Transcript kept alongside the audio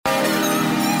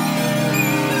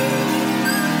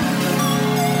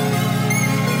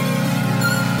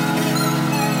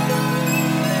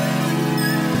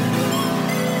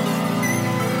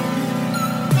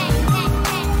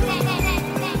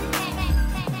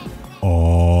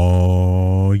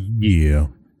Oh, yeah.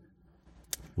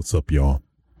 What's up, y'all?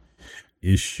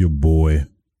 It's your boy,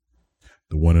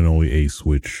 the one and only A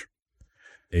Switch,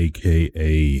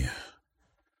 aka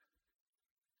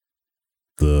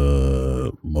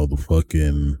the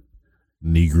motherfucking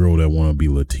Negro that want to be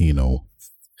Latino,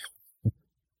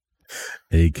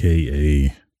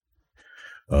 aka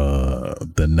the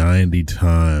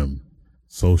 90-time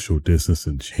social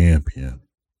distancing champion,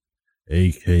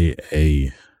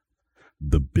 aka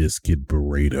the Biscuit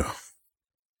Burrito.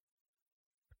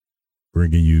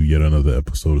 Bringing you yet another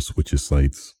episode of Switches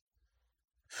Sites,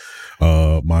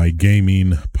 my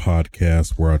gaming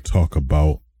podcast where I talk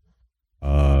about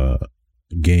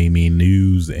gaming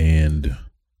news and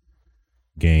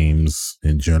games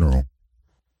in general,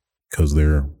 because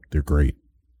they're great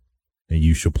and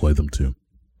you should play them too.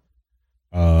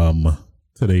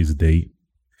 Today's date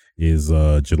is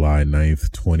July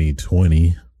 9th,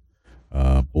 2020.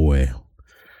 Boy,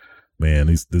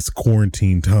 man, this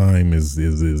quarantine time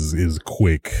is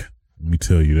quick. Let me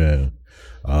tell you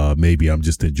that. Maybe I'm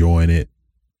just enjoying it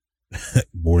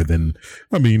more than,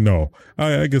 no,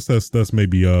 I guess that's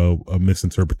maybe a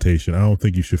misinterpretation. I don't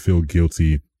think you should feel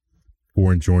guilty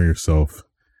for enjoying yourself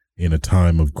in a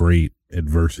time of great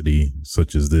adversity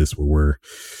such as this, where we're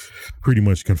pretty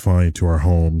much confined to our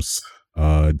homes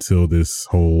until this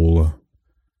whole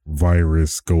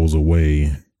virus goes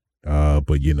away.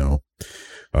 But you know,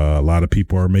 a lot of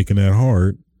people are making that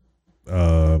hard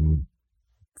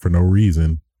for no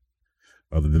reason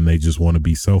other than they just want to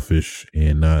be selfish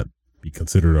and not be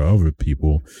considerate of other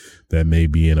people that may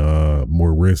be in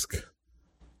more risk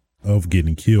of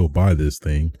getting killed by this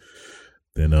thing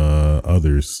than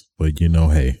others. But you know,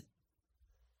 hey,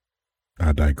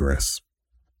 I digress.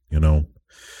 You know,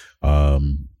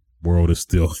 world is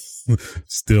still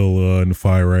in the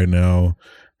fire right now.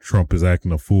 Trump is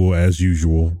acting a fool as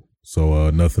usual,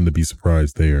 so nothing to be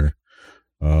surprised there.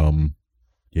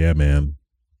 Yeah, man,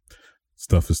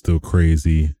 stuff is still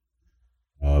crazy.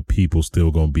 People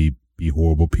still gonna be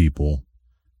horrible people.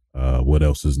 What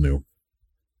else is new?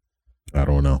 I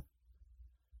don't know.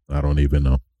 I don't even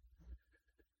know.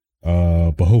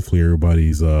 But hopefully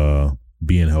everybody's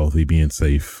being healthy, being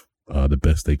safe, the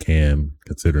best they can,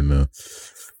 considering the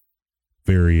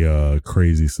very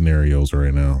crazy scenarios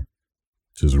right now,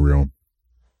 which is real.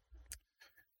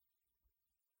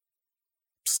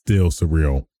 Still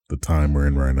surreal, the time we're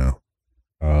in right now.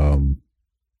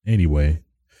 Anyway,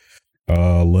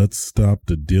 let's stop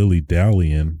the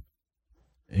dilly-dallying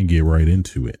and get right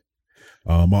into it.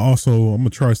 I'm gonna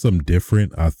try something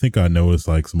different. I think I noticed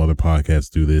like some other podcasts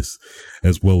do this,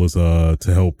 as well as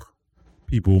to help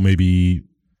people maybe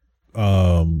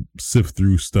sift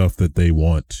through stuff that they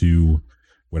want to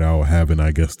without having,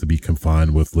 I guess, to be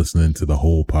confined with listening to the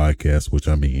whole podcast, which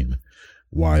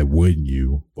why wouldn't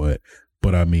you? But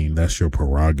that's your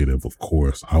prerogative, of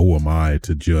course. How am I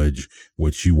to judge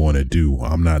what you want to do?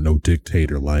 I'm not no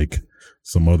dictator like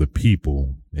some other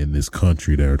people in this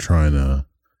country that are trying to,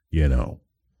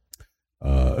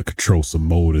 control some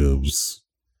motives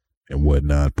and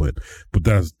whatnot. But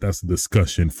that's a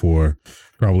discussion for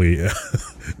probably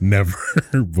never.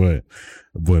 But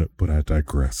I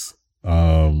digress.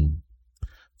 So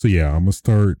yeah, I'm gonna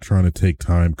start trying to take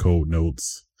time code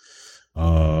notes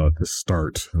to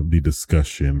start the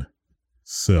discussion.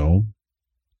 So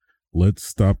let's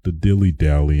stop the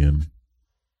dilly-dallying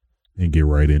and get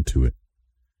right into it.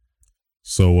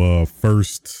 So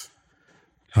first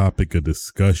topic of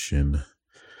discussion,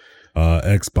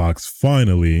 Xbox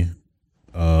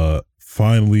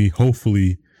finally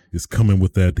hopefully is coming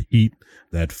with that heat,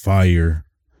 that fire,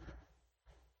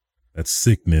 that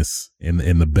sickness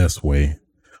in the best way,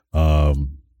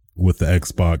 with the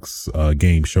Xbox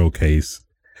game showcase.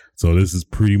 So this is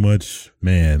pretty much,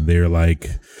 man, they're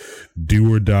like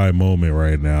do or die moment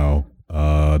right now.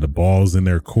 The ball's in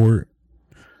their court.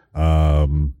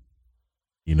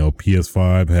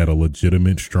 PS5 had a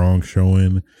legitimate strong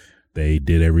showing. They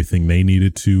did everything they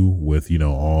needed to with,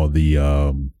 all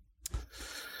the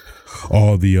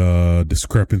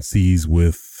discrepancies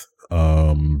with,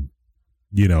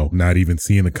 not even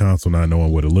seeing the console, not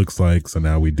knowing what it looks like. So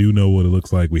now we do know what it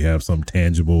looks like. We have some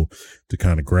tangible to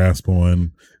kind of grasp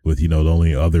on, with, the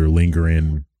only other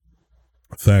lingering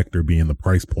factor being the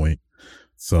price point.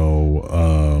 So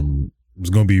it's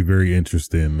going to be very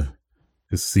interesting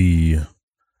to see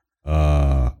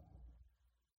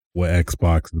what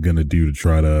Xbox is going to do to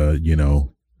try to,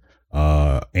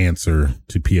 answer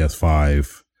to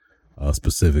PS5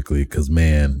 specifically. Because,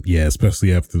 man, yeah,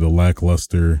 especially after the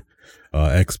lackluster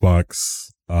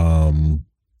Xbox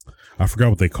I forgot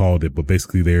what they called it, but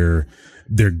basically their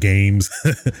games,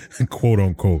 quote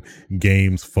unquote,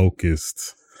 games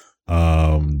focused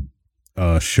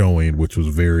showing, which was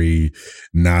very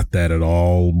not that at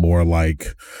all, more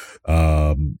like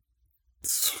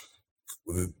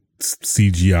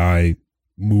CGI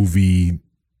movie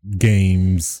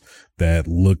games that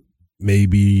look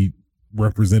maybe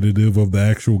representative of the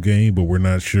actual game, but we're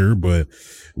not sure, but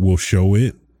we'll show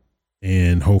it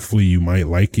and hopefully you might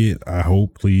like it. I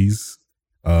hope, please.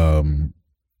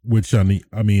 Which I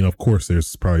mean, of course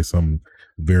there's probably some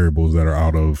variables that are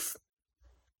out of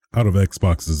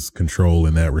Xbox's control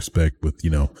in that respect with,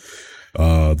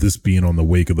 this being on the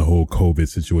wake of the whole COVID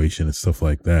situation and stuff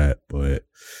like that. But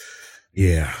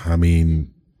yeah, I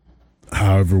mean,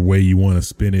 however way you want to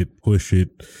spin it, push it,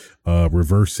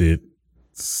 reverse it,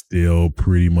 still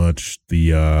pretty much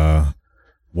the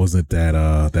wasn't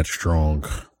that strong.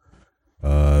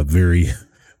 Very,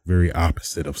 very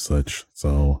opposite of such.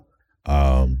 So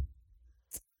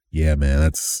yeah, man,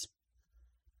 that's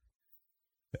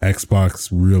Xbox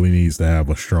really needs to have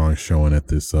a strong showing at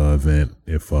this event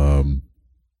if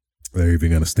they're even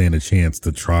going to stand a chance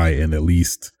to try and at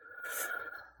least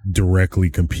directly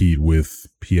compete with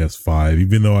PS5,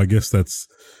 even though I guess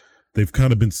they've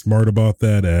kind of been smart about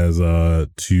that as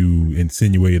to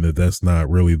insinuate that that's not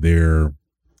really their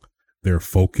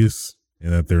focus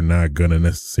and that they're not going to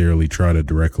necessarily try to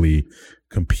directly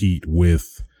compete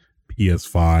with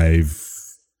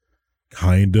PS5,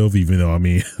 kind of, even though, I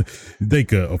mean, they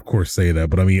could of course say that,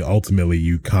 but I mean, ultimately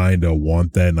you kind of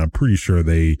want that. And I'm pretty sure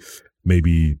they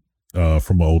maybe,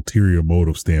 from an ulterior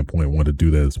motive standpoint, want to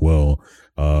do that as well.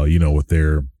 With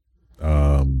their,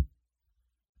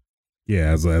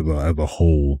 as a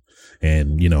whole,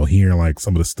 and, hearing like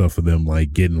some of the stuff of them,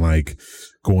 like getting like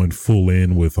going full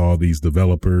in with all these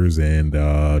developers and,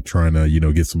 trying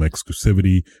to, get some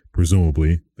exclusivity,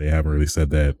 presumably. They haven't really said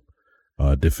that,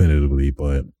 definitively,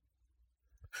 but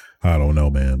I don't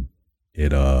know, man.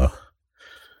 It's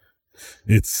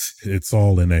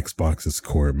all in Xbox's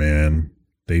court, man.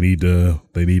 They need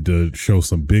to show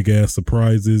some big ass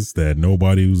surprises that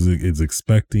nobody is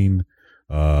expecting.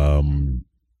 Halo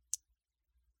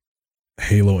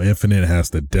Infinite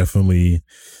has to definitely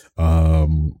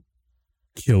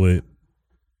kill it.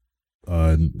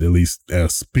 At least,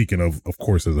 speaking of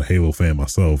course, as a Halo fan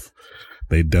myself,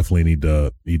 they definitely need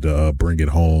to bring it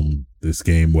home. This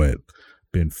game,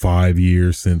 been 5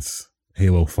 years since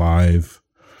Halo 5.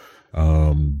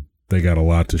 They got a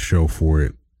lot to show for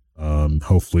it.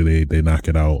 Hopefully they knock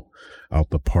it out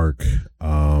the park.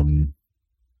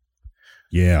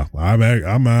 Yeah, I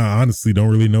honestly don't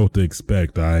really know what to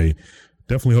expect. I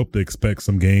definitely hope to expect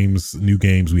some new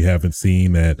games we haven't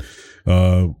seen that,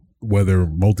 whether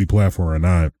multi-platform or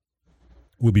not,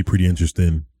 would be pretty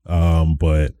interesting.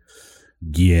 But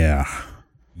yeah,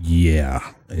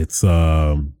 it's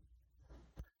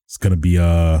gonna be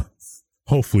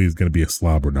hopefully it's gonna be a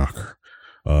slobber knocker.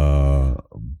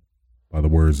 By the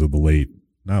words of the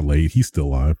not late, he's still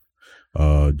alive.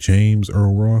 James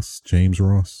Ross,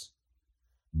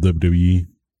 WWE,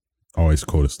 always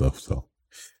quote his stuff. So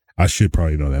I should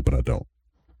probably know that, but I don't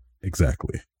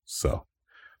exactly. So,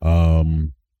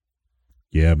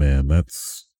 yeah, man,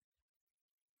 it's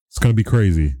going to be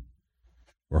crazy,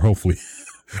 or hopefully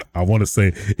I want to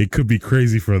say it could be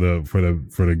crazy for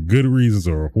the good reasons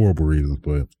or horrible reasons,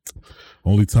 but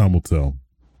only time will tell.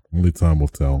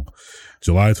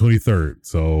 July 23rd.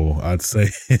 So I'd say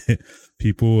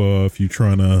people, if you're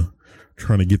trying to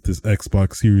get this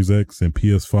Xbox Series X and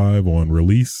PS5 on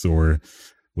release or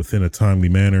within a timely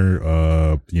manner,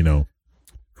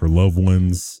 for loved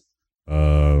ones,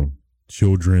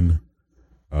 children,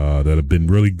 that have been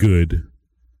really good,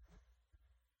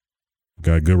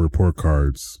 got good report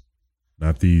cards,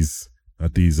 not these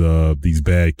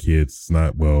bad kids.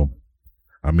 Not, well,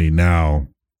 I mean, now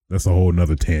that's a whole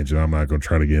nother tangent I'm not going to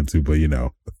try to get into, but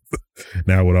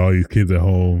now with all these kids at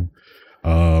home,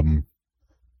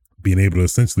 being able to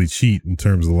essentially cheat in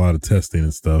terms of a lot of testing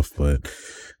and stuff. But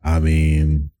I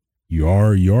mean, you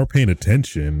are paying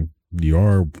attention. You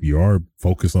are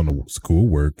focused on the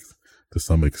schoolwork to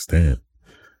some extent,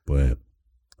 but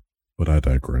I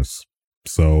digress.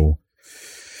 So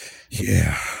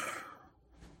yeah,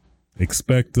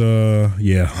 expect,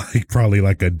 like probably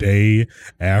like a day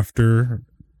after,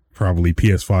 probably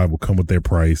PS5 will come with their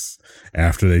price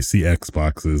after they see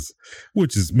Xboxes,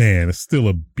 which is, man, it's still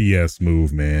a BS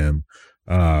move, man.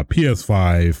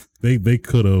 PS5, they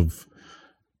could have,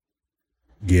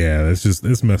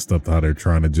 it's messed up how they're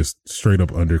trying to just straight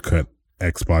up undercut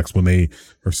Xbox when they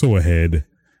are so ahead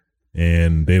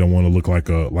and they don't want to look like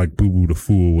Boo Boo the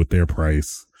Fool with their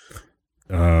price.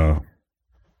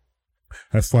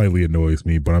 That slightly annoys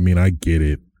me, but I mean, I get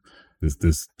it.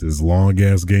 This long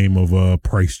ass game of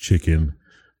price chicken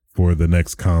for the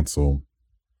next console.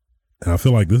 And I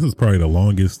feel like this is probably the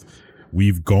longest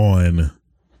we've gone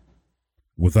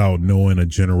without knowing a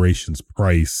generation's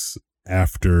price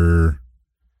after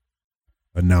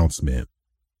announcement.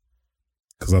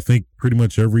 Because I think pretty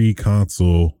much every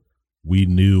console we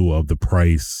knew of the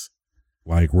price,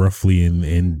 like roughly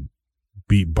in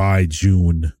by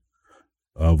June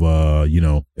of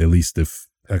at least if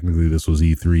technically this was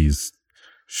E3's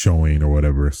showing or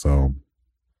whatever. So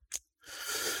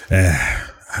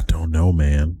I don't know,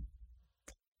 man.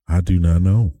 I do not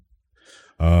know.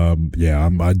 I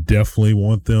definitely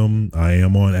want them. I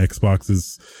am on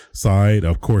Xbox's side.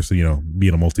 Of course,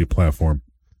 being a multi-platform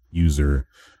user,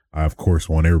 I of course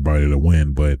want everybody to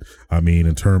win. But I mean,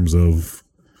 in terms of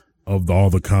all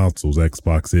the consoles,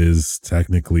 Xbox is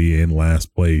technically in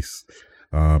last place.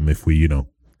 If we,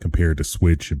 compare it to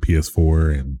Switch and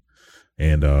PS4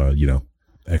 and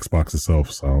Xbox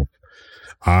itself. So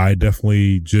I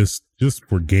definitely just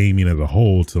for gaming as a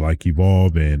whole to like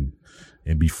evolve and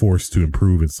be forced to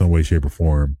improve in some way, shape, or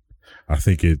form. I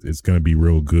think it's going to be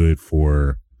real good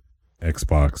for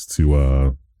Xbox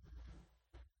to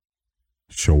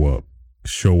show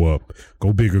up,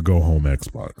 go big or go home.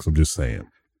 Xbox. I'm just saying.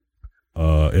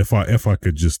 If I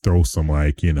could just throw some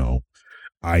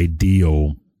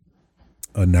ideal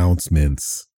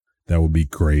announcements, that would be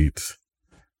great.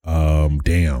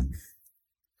 Damn.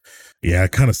 Yeah,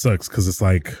 it kind of sucks because it's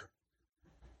like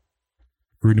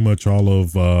pretty much all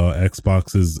of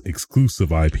Xbox's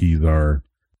exclusive IPs are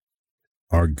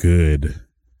good.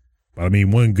 But I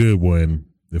mean, one good one,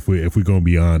 if we're gonna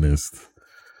be honest,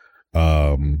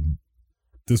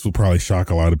 this will probably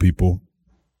shock a lot of people.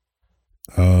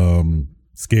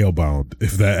 Scalebound,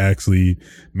 if that actually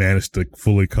managed to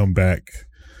fully come back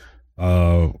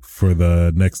for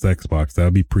the next Xbox,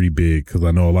 that'd be pretty big because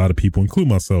I know a lot of people,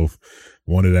 including myself,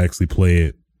 wanted to actually play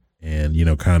it and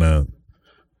kind of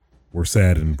were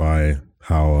saddened by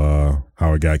how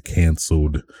it got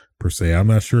canceled per se. I'm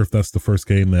not sure if that's the first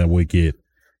game that would get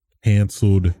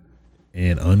canceled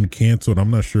and uncanceled.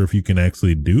 I'm not sure if you can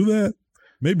actually do that.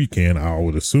 Maybe you can. I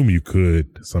would assume you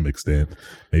could to some extent.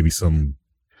 Maybe some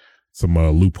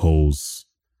loopholes,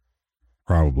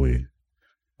 probably.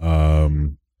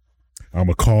 I'm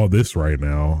gonna call this right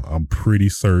now. I'm pretty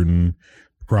certain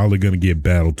probably gonna get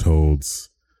Battletoads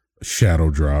Shadow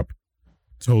Drop.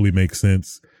 Totally makes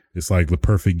sense. It's like the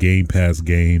perfect Game Pass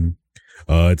game.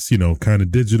 It's kind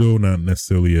of digital, not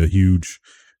necessarily a huge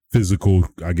physical,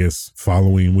 I guess,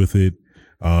 following with it.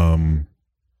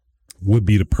 Would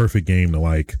be the perfect game to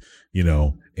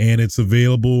and it's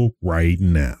available right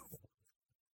now.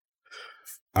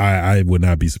 I would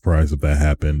not be surprised if that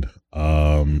happened.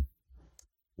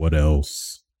 What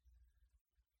else?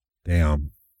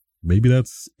 Damn. Maybe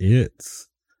that's it.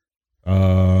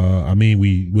 I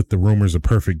mean, with the rumors of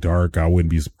Perfect Dark, I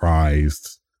wouldn't be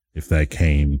surprised if that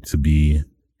came to be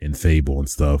in Fable and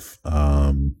stuff.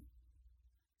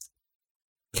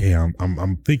 Okay,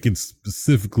 I'm thinking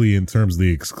specifically in terms of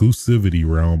the exclusivity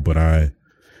realm, but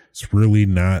it's really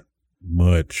not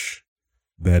much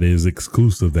that is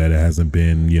exclusive that hasn't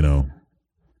been,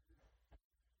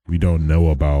 we don't know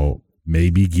about.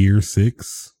 Maybe Gear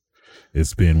 6.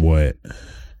 It's been what?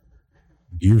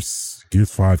 Gears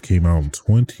 5 came out in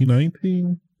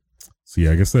 2019. So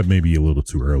yeah, I guess that may be a little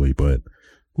too early, but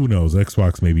who knows?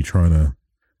 Xbox may be trying to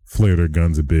flare their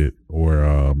guns a bit,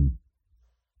 or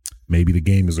maybe the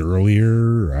game is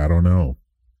earlier. I don't know.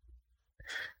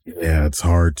 Yeah, it's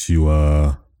hard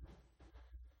to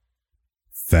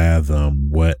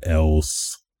fathom what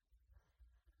else.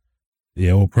 Yeah,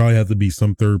 it'll probably have to be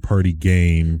some third party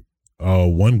game.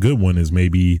 One good one is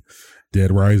maybe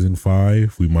Dead Rising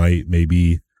 5. We might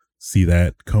maybe see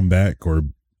that come back or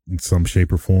in some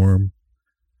shape or form.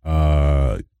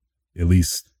 At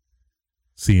least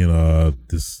seeing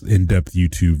this in-depth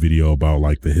YouTube video about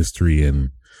like the history and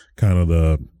kind of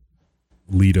the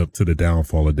lead up to the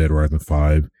downfall of Dead Rising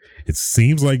 5. It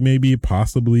seems like maybe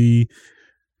possibly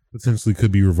potentially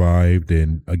could be revived,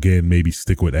 and again maybe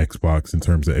stick with Xbox in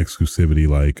terms of exclusivity,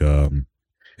 like at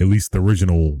least the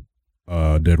original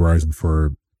Dead Rising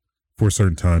for a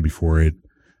certain time before it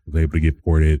was able to get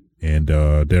ported, and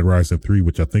Dead Rising 3,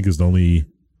 which I think is the only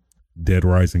Dead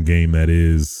Rising game that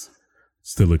is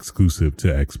still exclusive to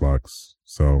Xbox.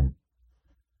 So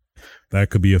that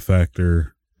could be a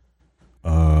factor.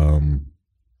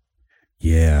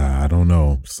 Yeah, I don't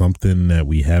know. Something that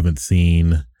we haven't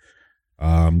seen.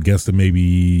 I'm guessing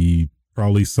maybe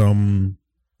probably some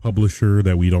publisher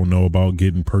that we don't know about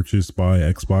getting purchased by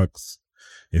Xbox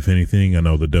if anything. I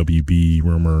know the WB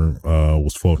rumor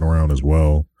was floating around as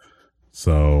well.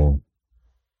 So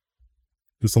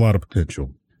there's a lot of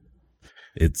potential.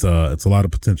 It's a lot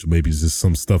of potential. Maybe it's just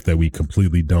some stuff that we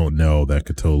completely don't know that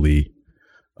could totally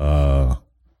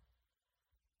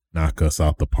knock us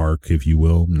out the park, if you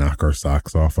will, knock our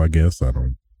socks off, I guess. I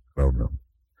don't know.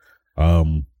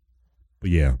 But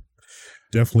yeah,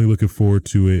 definitely looking forward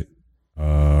to it.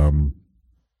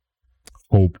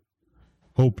 Hope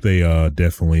they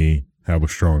definitely have a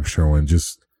strong showing,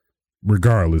 just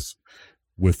regardless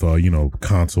with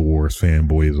console wars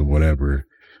fanboys or whatever,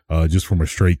 just from a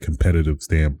straight competitive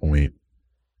standpoint,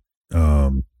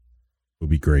 would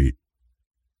be great.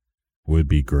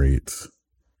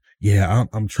 Yeah,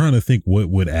 I'm trying to think what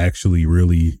would actually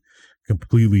really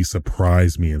completely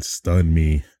surprise me and stun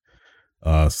me,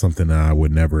 something that I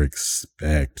would never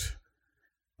expect.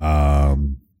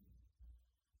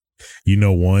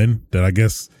 One that I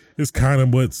guess is kind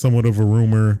of somewhat of a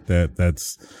rumor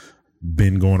that's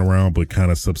been going around but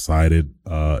kind of subsided,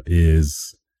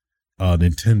 is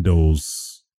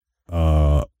Nintendo's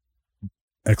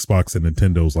Xbox and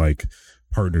Nintendo's like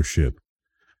partnership.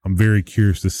 I'm very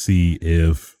curious to see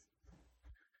if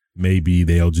maybe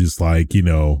they'll just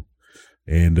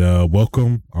and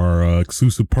welcome our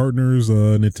exclusive partners,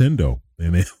 Nintendo,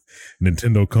 and then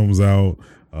Nintendo comes out,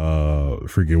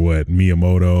 forget what,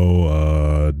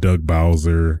 Miyamoto, Doug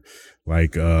Bowser,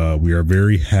 we are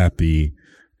very happy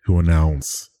to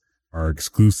announce our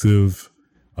exclusive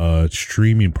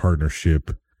streaming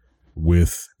partnership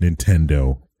with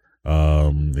Nintendo,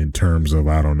 in terms of,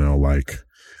 I don't know,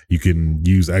 you can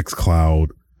use xCloud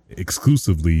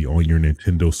exclusively on your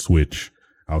Nintendo Switch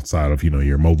outside of,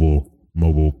 your mobile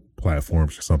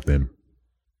platforms or something.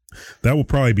 That will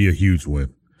probably be a huge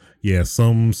one. Yeah,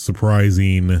 some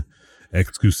surprising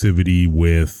exclusivity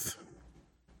with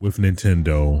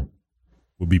Nintendo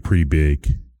would be pretty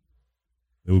big.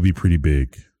 It would be pretty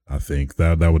big, I think.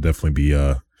 That would definitely be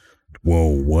whoa,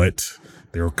 what?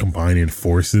 They're combining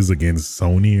forces against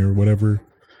Sony or whatever.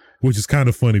 Which is kind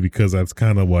of funny because that's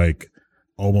kind of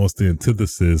almost the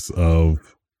antithesis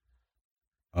of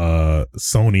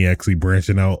Sony actually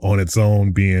branching out on its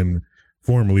own, being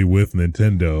formerly with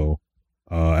Nintendo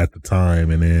at the time,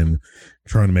 and then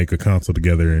trying to make a console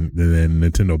together, and then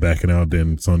Nintendo backing out,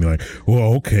 then Sony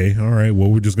well, okay, all right, well,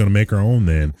 we're just gonna make our own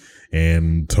then,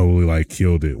 and totally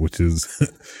killed it, which is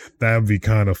that'd be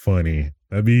kind of funny.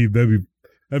 That'd be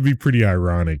pretty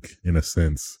ironic in a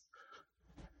sense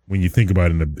when you think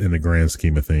about it in the grand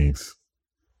scheme of things.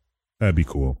 That'd be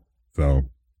cool. So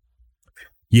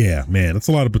yeah, man, it's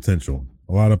a lot of potential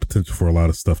for a lot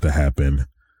of stuff to happen.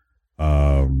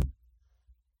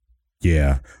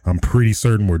 Yeah, I'm pretty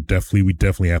certain we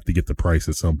definitely have to get the price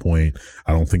at some point.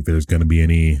 I don't think there's going to be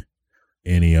any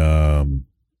I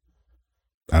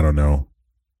don't know,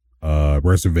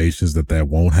 reservations that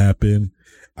won't happen.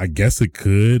 I guess it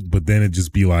could, but then it'd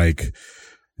just be we're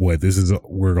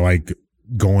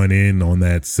going in on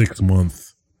that 6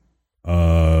 month,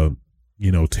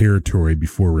 territory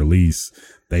before release.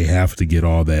 They have to get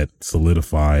all that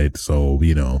solidified. So,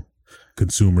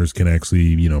 consumers can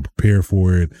actually, prepare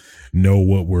for it, know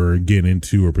what we're getting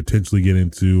into or potentially get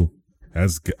into.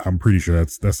 I'm pretty sure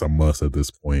that's a must at this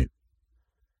point.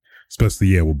 Especially,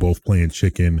 yeah, we're both playing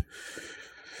chicken.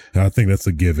 I think that's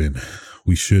a given.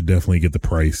 We should definitely get the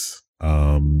price.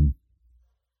 More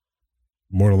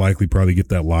than likely probably get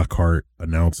that Lockhart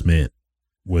announcement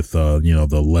with,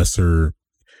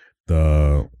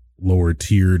 the lower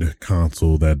tiered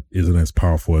console that isn't as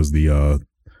powerful as the,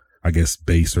 I guess,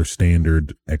 base or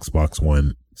standard Xbox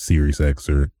One Series X,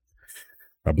 or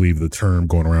I believe the term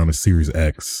going around is Series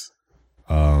X.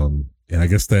 And I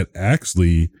guess that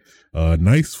actually,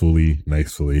 nicely,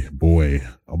 boy,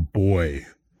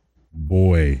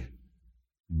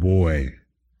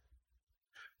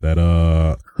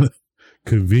 that,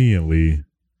 conveniently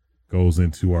goes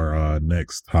into our,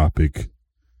 next topic,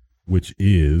 which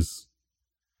is,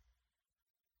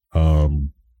 a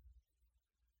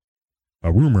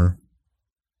rumor.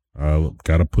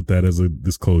 Gotta put that as a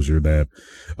disclosure that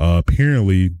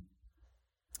apparently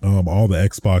all the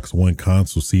Xbox One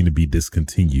consoles seem to be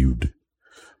discontinued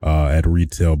at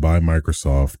retail by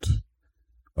Microsoft,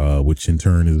 which in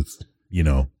turn is,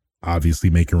 obviously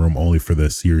making room only for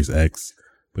the Series X,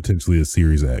 potentially the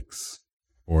Series X,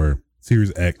 or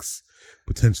Series X,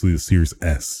 potentially the Series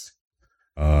S.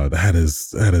 That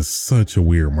is such a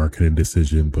weird marketing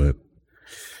decision, but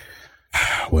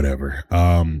whatever.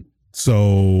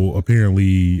 So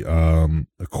apparently,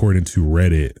 according to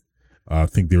Reddit, I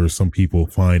think there were some people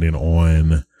finding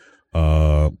on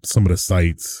some of the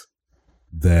sites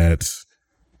that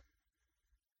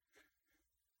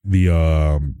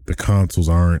the consoles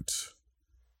are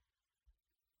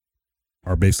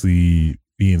basically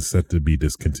being set to be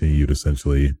discontinued.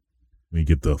 Essentially, we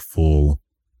get the full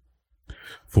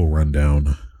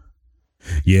rundown.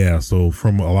 Yeah, so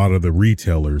from a lot of the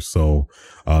retailers. So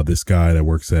this guy that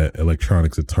works at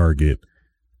electronics at Target,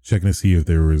 checking to see if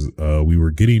there was we were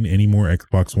getting any more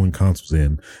Xbox One consoles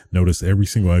in. Notice every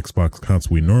single Xbox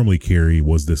console we normally carry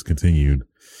was discontinued,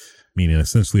 meaning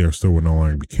essentially our store will no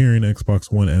longer be carrying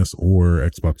Xbox One S or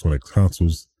Xbox One X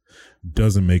consoles.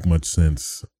 Doesn't make much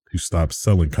sense to stop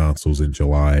selling consoles in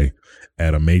July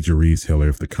at a major retailer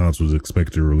if the console is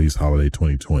expected to release holiday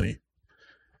 2020.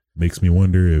 Makes me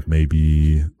wonder if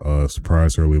maybe a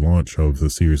surprise early launch of the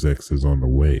Series X is on the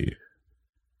way.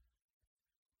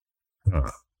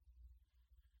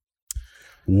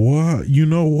 What? You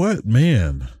know what,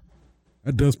 man?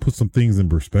 That does put some things in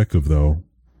perspective, though.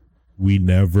 We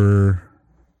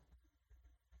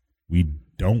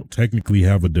don't technically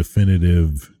have a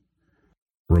definitive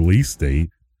release date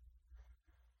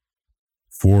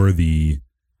for the,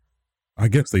 I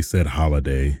guess they said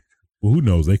holiday. Well, who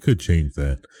knows? They could change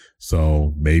that.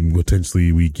 So maybe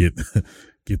potentially we get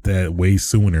get that way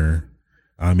sooner.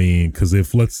 I mean, because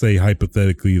if, let's say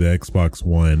hypothetically, the Xbox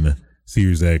One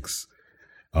Series X,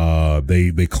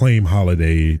 they claim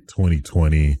holiday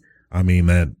 2020. I mean,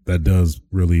 that does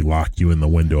really lock you in the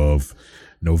window of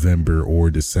November or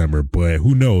December. But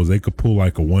who knows? They could pull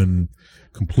like a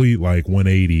complete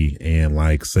 180 and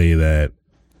like say that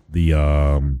the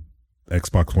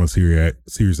Xbox One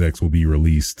Series X will be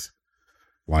released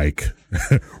like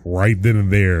right then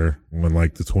and there on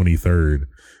like the 23rd.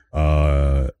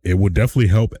 It would definitely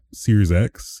help Series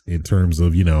X in terms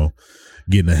of,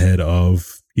 getting ahead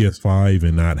of PS5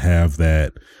 and not have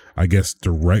that, I guess,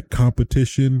 direct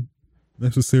competition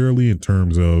necessarily in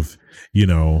terms of,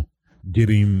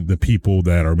 getting the people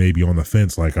that are maybe on the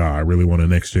fence, like, I really want a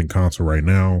next gen console right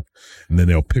now. And then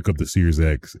they'll pick up the Series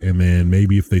X. And then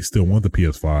maybe if they still want the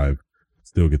PS5,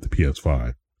 still get the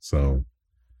PS5. So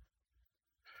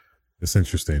it's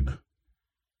interesting.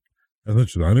 That's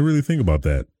interesting. I didn't really think about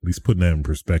that, at least putting that in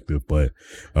perspective, but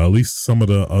at least some of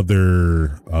the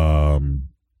other, I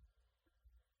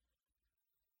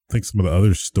think some of the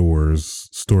other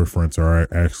storefronts are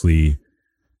actually,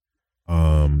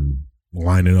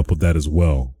 lining up with that as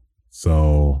well.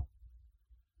 So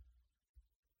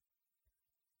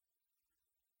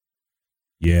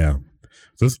yeah,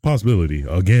 so it's a possibility.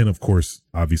 Again, of course,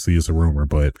 obviously it's a rumor,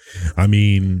 but I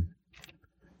mean,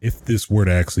 if this were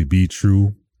to actually be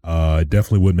true, it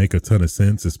definitely would make a ton of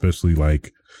sense, especially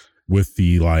like with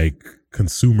the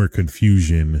consumer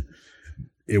confusion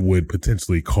it would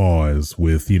potentially cause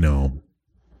with,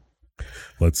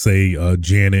 let's say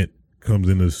Janet comes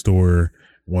into the store,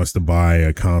 wants to buy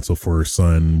a console for her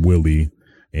son Willie,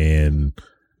 and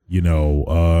yeah,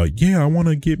 I want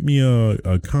to get me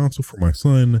a console for my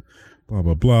son, blah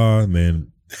blah blah, and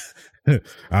then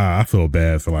I feel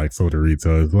bad for like some of the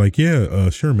retailers, like, yeah,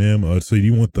 sure, ma'am. So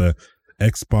you want the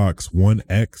Xbox One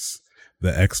X,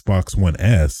 the Xbox One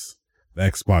S, the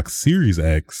Xbox Series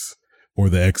X, or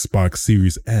the Xbox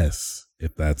Series S,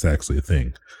 if that's actually a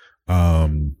thing.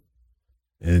 And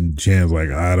Jan's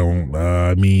like,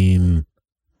 I mean,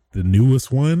 the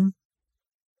newest one,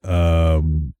 I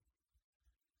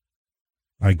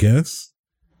guess.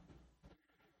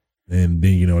 And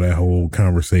then, that whole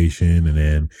conversation, and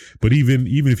then, but even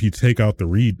if you take out the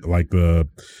read, like a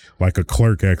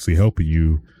clerk actually helping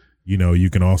you, you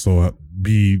can also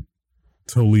be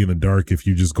totally in the dark if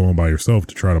you just going by yourself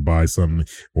to try to buy something.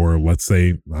 Or let's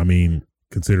say, I mean,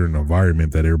 consider an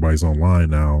environment that everybody's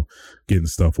online now, getting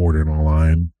stuff ordered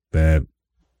online, that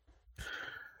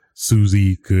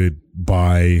Susie could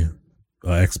buy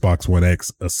Xbox One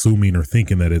X, assuming or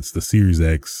thinking that it's the Series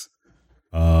X.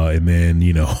 And then,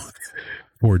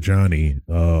 poor Johnny,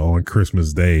 on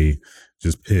Christmas Day,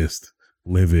 just pissed,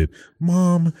 livid.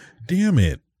 Mom, damn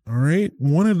it. All right.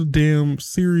 One of the damn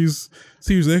Series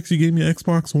X, you gave me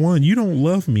Xbox One. You don't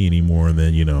love me anymore. And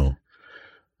then,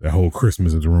 that whole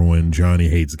Christmas is ruined. Johnny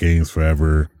hates games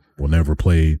forever. Will never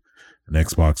play an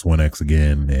Xbox One X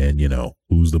again. And,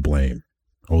 who's to blame?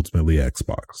 Ultimately,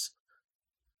 Xbox.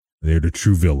 They're the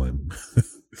true villain.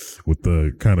 With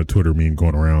the kind of Twitter meme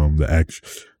going around, the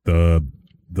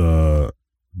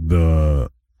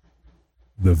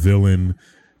villain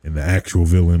and the actual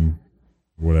villain,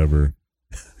 whatever.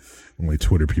 Only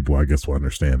Twitter people, I guess, will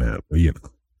understand that. But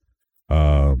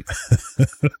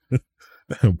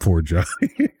poor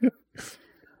Johnny.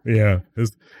 Yeah,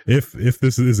 if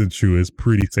this isn't true, it's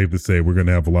pretty safe to say we're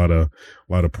gonna have a lot of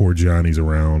poor Johnnies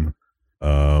around.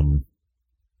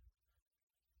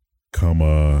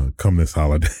 come this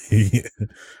holiday.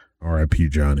 R.I.P.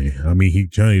 Johnny. I mean,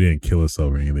 Johnny didn't kill us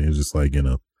over anything. It was just like,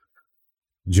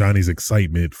 Johnny's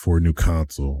excitement for a new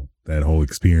console. That whole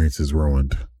experience is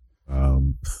ruined.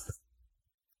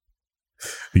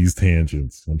 These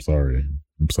tangents. I'm sorry.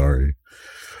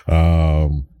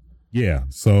 Yeah.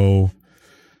 So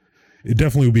it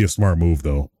definitely would be a smart move,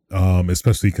 though.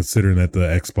 Especially considering that the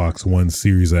Xbox One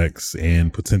Series X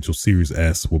and potential Series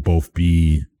S will both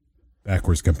be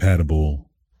backwards compatible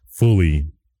fully,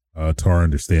 to our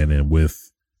understanding,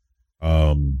 with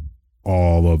all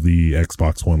of the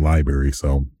Xbox One library.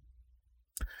 So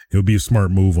it would be a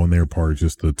smart move on their part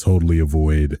just to totally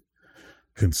avoid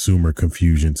consumer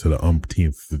confusion to the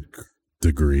umpteenth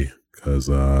degree, because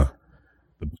the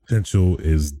potential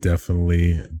is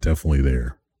definitely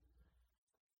there.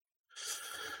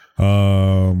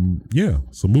 Yeah,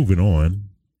 so moving on,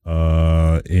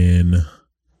 in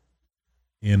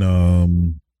I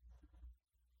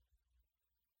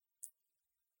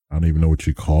don't even know what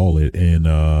you call it, in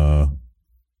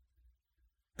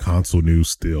console news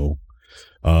still.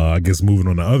 I guess moving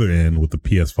on the other end with the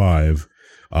PS5,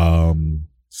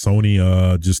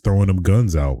 Sony just throwing them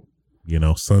guns out,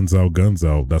 suns out, guns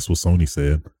out. That's what Sony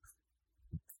said.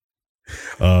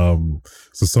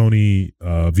 So Sony,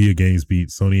 via GamesBeat,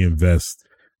 Sony invests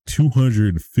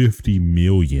 $250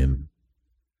 million.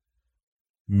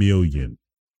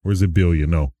 Or is it billion?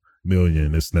 No,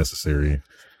 million. It's necessary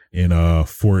in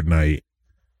Fortnite.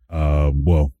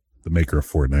 Well, the maker of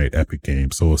Fortnite, Epic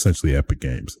Games. So essentially Epic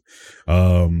Games.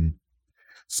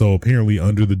 So apparently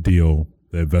under the deal,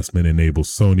 the investment enables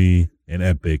Sony and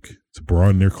Epic to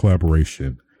broaden their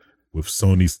collaboration with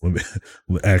Sony's.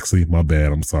 Actually, my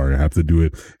bad. I'm sorry. I have to do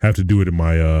it in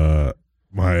my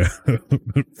my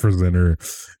presenter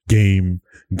game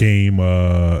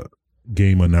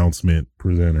announcement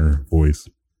presenter voice.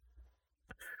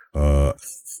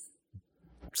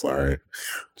 Sorry.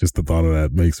 Just the thought of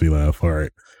that makes me laugh. All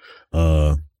right.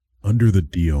 Under the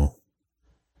deal,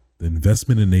 the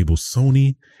investment enables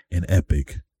Sony and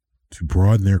Epic to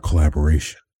broaden their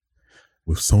collaboration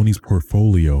with Sony's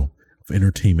portfolio of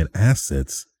entertainment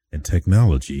assets and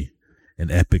technology, and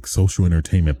Epic's social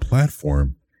entertainment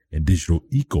platform and digital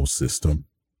ecosystem.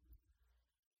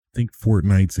 Think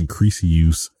Fortnite's increasing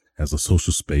use as a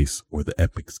social space or the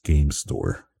Epic's game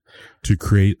store to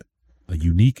create a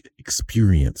unique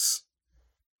experience,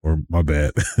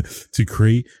 to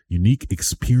create unique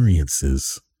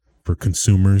experiences for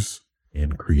consumers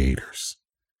and creators.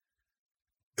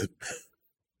 The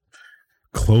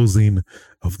closing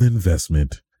of the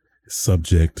investment is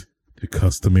subject to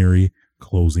customary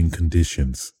closing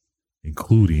conditions,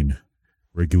 including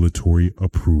regulatory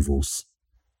approvals.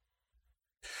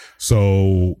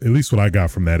 So at least what I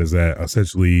got from that is that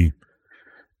essentially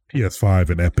PS5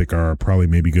 and Epic are probably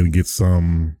maybe going to get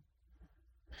some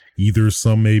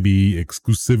maybe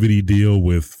exclusivity deal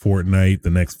with Fortnite,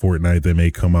 the next Fortnite that may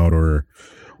come out, or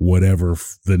whatever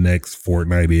the next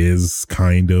Fortnite is,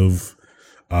 kind of,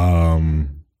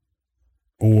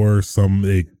 or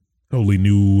some totally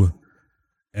new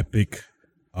Epic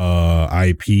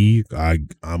IP. I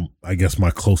guess my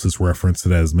closest reference to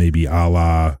that is maybe a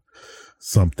la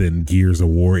something Gears of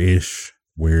War-ish,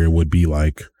 where it would be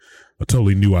like a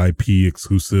totally new IP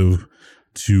exclusive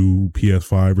to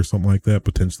PS5 or something like that,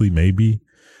 potentially, maybe.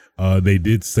 They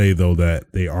did say, though,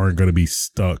 that they aren't going to be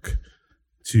stuck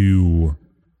to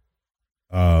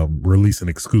releasing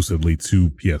exclusively to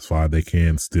PS5. They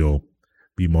can still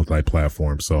be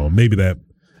multi-platform. So maybe that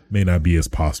may not be as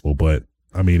possible, but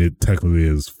I mean, it technically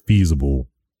is feasible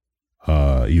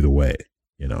either way,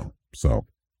 so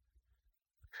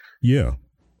yeah.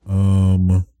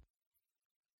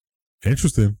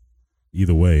 Interesting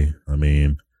either way. I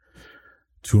mean,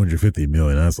 250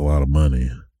 million, that's a lot of money.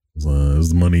 It's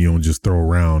the money you don't just throw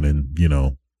around and,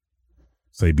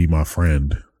 say, be my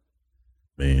friend.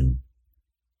 I mean,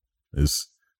 there's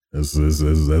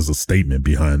a statement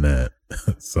behind that.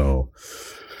 So,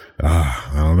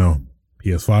 I don't know.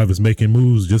 PS5 is making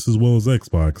moves just as well as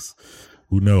Xbox.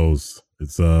 Who knows?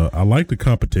 It's I like the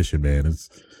competition, man. It's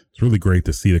really great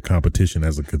to see the competition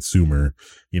as a consumer,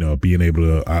 being able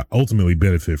to ultimately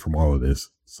benefit from all of this.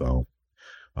 So,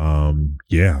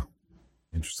 yeah,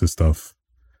 interesting stuff.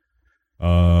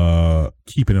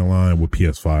 Keeping in line with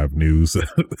PS5 news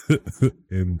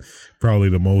and probably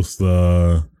the most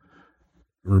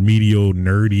remedial,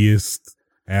 nerdiest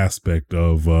aspect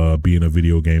of being a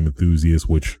video game enthusiast,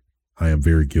 which I am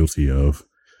very guilty of.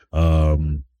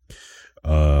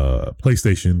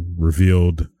 PlayStation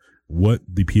revealed what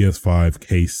the PS5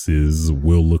 cases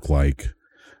will look like.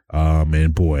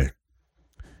 And boy,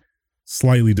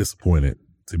 slightly disappointed,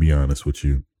 to be honest with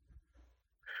you.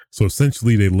 So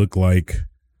essentially they look like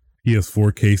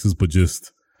PS4 cases, but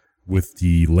just with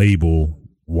the label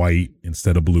white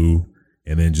instead of blue,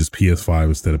 and then just PS5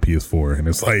 instead of PS4. And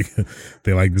it's like,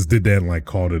 they like just did that and like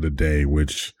called it a day,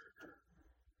 which,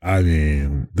 I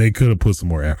mean, they could have put some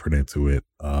more effort into it.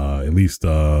 At least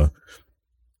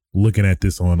looking at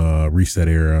this on Reset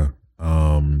Era,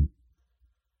 a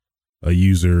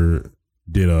user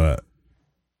did a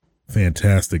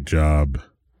fantastic job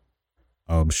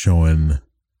showing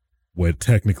what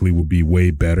technically would be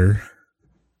way better,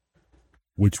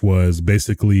 which was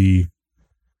basically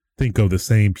think of the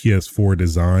same PS4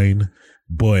 design,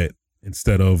 but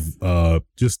instead of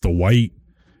just the white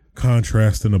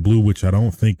contrast in the blue, which I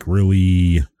don't think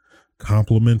really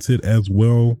complements it as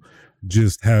well,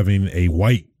 just having a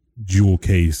white jewel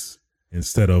case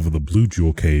instead of the blue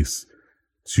jewel case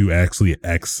to actually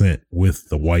accent with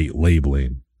the white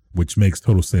labeling, which makes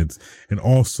total sense. And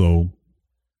also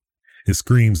it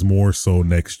screams more so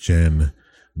next gen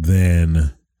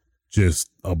than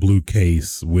just a blue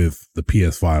case with the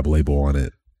PS5 label on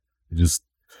it. Just,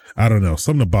 I don't know,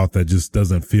 something about that just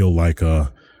doesn't feel like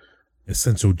a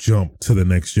essential jump to the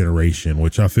next generation,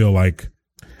 which I feel like,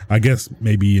 I guess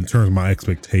maybe in terms of my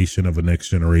expectation of a next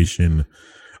generation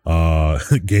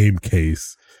game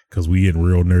case, because we getting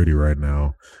real nerdy right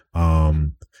now,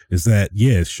 is that,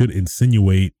 yeah, it should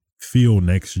feel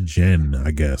next gen,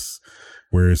 I guess,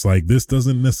 where it's like, this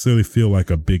doesn't necessarily feel like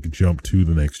a big jump to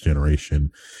the next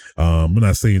generation. I'm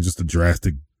not saying just a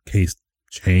drastic case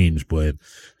change, but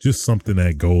just something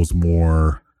that goes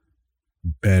better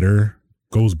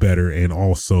and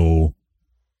also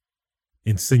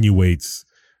insinuates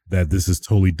that this is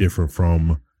totally different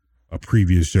from a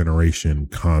previous generation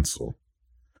console.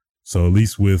 So at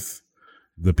least with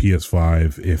the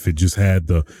PS5, if it just had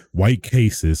the white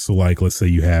cases, so like let's say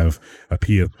you have a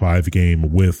PS5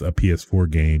 game with a PS4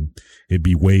 game, it'd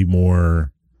be way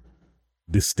more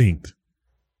distinct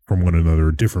from one another,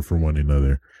 or different from one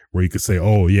another, where you could say,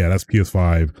 oh yeah, that's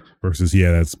PS5 versus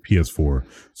yeah, that's PS4.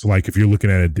 So like if you're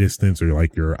looking at a distance, or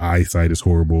like your eyesight is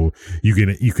horrible,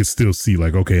 you could still see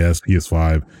like, okay, that's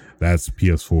PS5, that's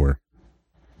PS4.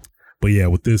 But yeah,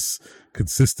 with this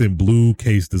consistent blue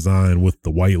case design with the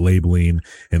white labeling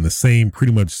and the same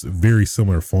pretty much very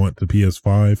similar font to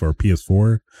PS5 or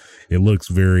PS4, it looks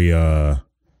very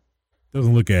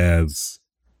doesn't look as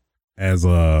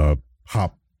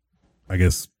pop, I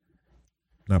guess,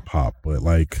 not pop, but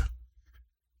like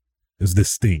it's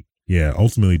distinct. Yeah,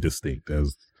 ultimately distinct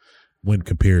as when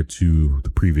compared to the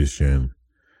previous gen.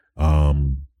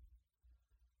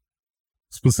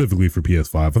 Specifically for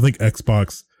PS5. I think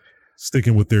Xbox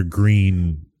sticking with their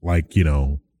green, like, you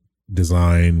know,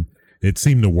 design, it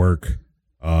seemed to work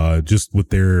just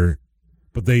with their,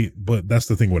 but that's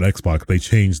the thing with Xbox, they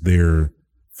changed their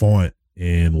font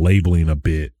and labeling a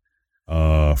bit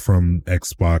from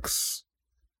Xbox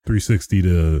 360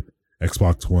 to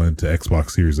Xbox One to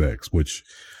Xbox Series X, which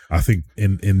I think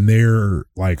in their,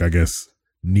 like, I guess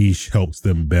niche helps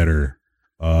them better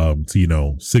to, you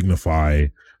know, signify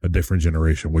a different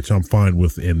generation, which I'm fine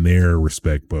with in their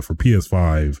respect. But for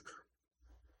PS5,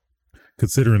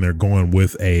 considering they're going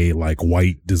with a like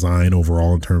white design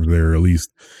overall in terms of their at least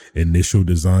initial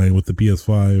design with the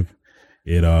PS5,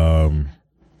 it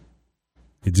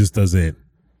just doesn't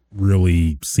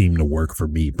really seem to work for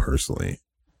me personally.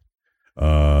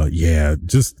 Yeah,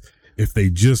 just if they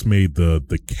just made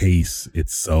the case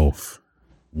itself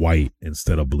white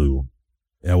instead of blue,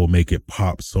 that will make it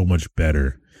pop so much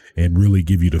better and really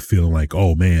give you the feeling like,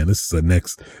 oh man, this is the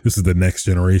next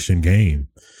generation game.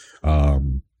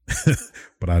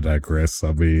 But I digress.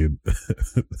 I mean,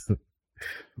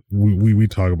 we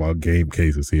talk about game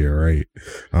cases here, right?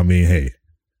 I mean, hey,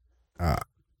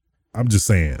 I'm just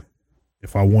saying,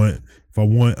 if I want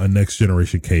a next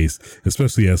generation case,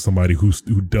 especially as somebody who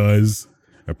does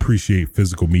appreciate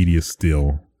physical media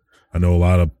still, I know a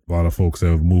lot of folks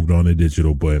have moved on to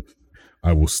digital, but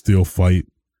I will still fight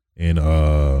and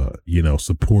you know,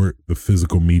 support the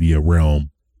physical media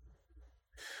realm.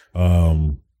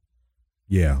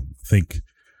 Yeah, think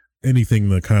anything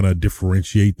to kind of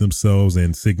differentiate themselves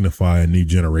and signify a new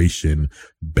generation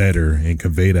better and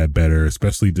convey that better,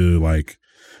 especially to like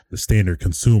the standard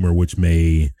consumer, which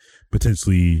may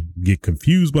potentially get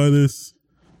confused by this.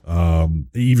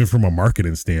 Even from a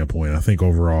marketing standpoint, I think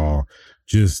overall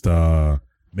just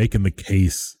making the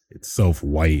case itself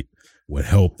white would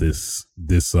help this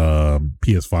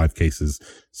PS5 cases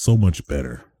so much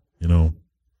better. You know,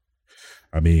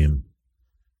 I mean,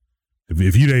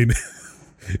 if you ain't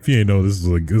know this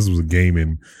was a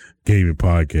gaming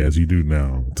podcast, you do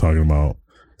now, talking about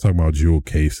jewel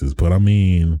cases. But I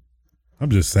mean, I'm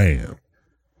just saying,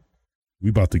 we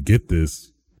about to get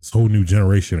this whole new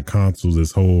generation of consoles.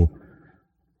 This whole,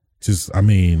 just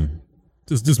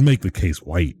make the case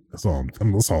white. That's all I'm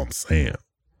saying.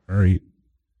 All right,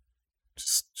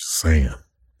 just saying.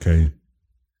 Okay.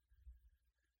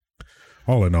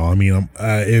 All in all, I mean,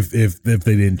 if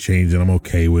they didn't change it, I'm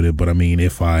okay with it. But I mean,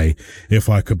 if I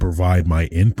could provide my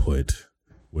input,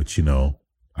 which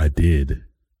I did,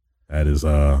 that is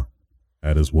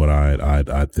what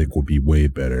I think would be way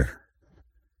better.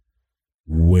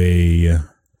 Way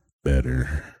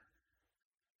better.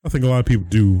 I think a lot of people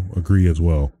do agree as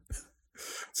well.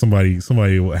 Somebody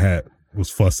was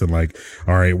fussing like,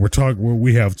 all right,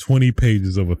 we have 20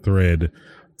 pages of a thread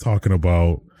talking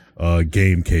about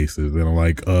game cases, and I'm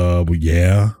like, but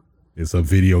yeah, it's a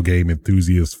video game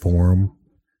enthusiast forum.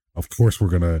 Of course we're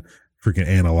gonna freaking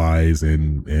analyze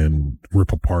and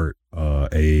rip apart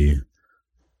a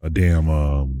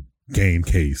damn game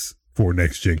case for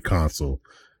next gen console,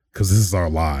 because this is our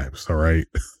lives. All right.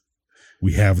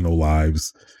 We have no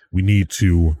lives. We need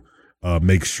to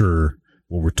make sure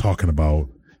what we're talking about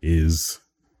is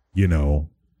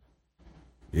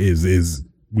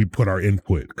we put our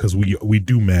input, because we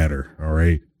do matter. All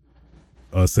right.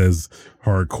 Us as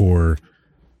hardcore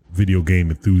video game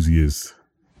enthusiasts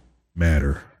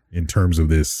matter in terms of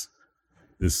this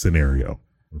scenario.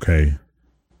 Okay.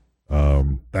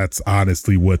 That's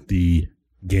honestly what the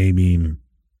big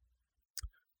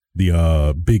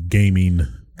gaming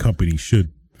company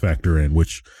should factor in,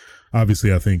 which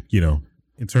obviously I think,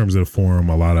 in terms of the forum,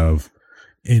 a lot of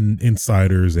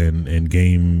insiders and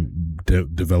game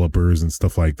developers and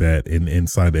stuff like that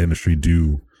inside the industry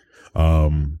do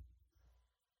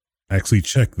actually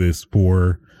check this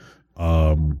for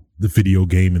the video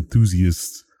game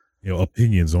enthusiasts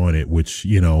opinions on it, which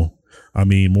I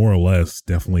mean, more or less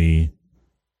definitely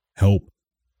help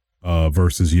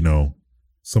versus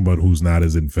somebody who's not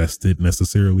as invested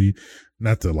necessarily.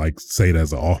 Not to like say it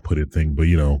as an off-putting thing, but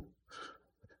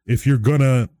if you're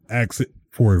gonna ask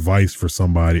for advice from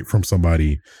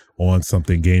somebody on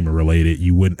something gaming related,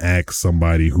 you wouldn't ask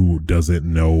somebody who doesn't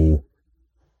know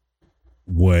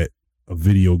what a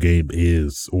video game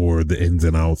is or the ins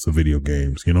and outs of video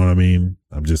games. You know what I mean?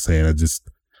 I'm just saying, it just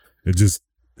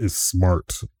is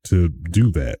smart to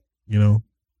do that. I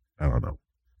don't know.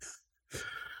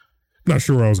 Not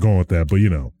sure where I was going with that, but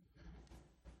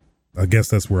I guess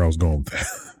that's where I was going with that.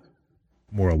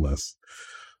 More or less.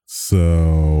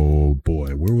 So,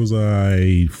 boy, where was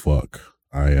I? Fuck.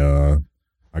 I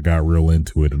got real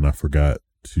into it and I forgot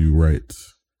to write.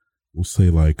 We'll say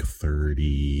like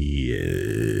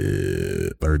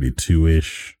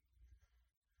 32-ish.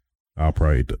 I'll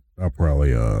probably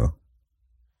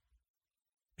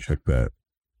check that.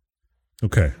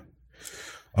 Okay.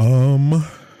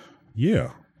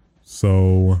 Yeah.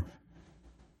 So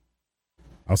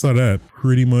outside of that,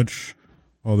 pretty much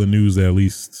all the news that at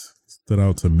least stood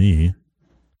out to me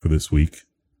for this week.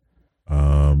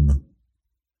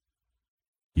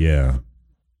 Yeah.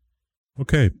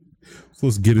 Okay. So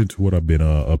let's get into what I've been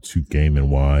up to gaming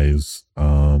wise.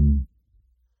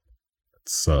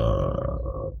 It's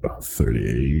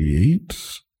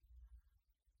 38.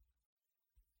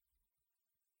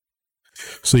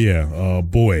 So yeah,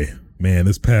 boy, man,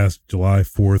 this past July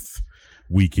 4th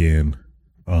weekend,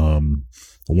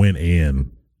 went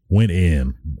in,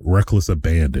 reckless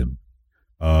abandon,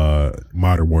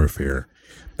 Modern Warfare.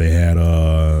 They had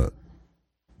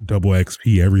double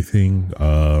XP everything,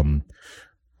 double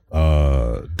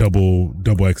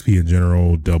XP in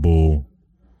general, double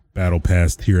battle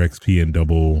pass tier XP, and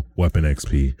double weapon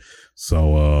XP.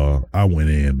 So I went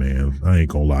in, man. I ain't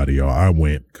gonna lie to y'all. I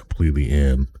went completely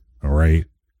in. All right.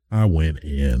 I went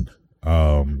in.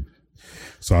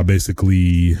 So I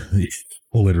basically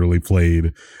literally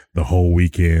played the whole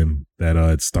weekend that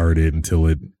it started until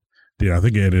it did. I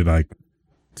think it ended like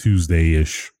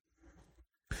Tuesday-ish.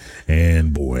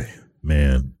 And boy,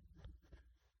 man,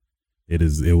 it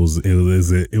was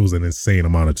an insane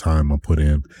amount of time I put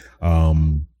in.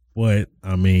 But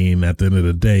I mean, at the end of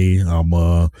the day, I'm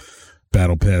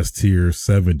battle pass tier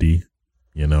 70.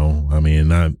 I mean,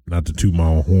 not to toot my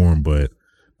own horn, but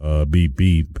beep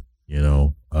beep.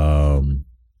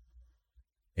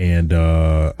 And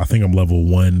I think I'm level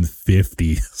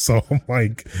 150, so I'm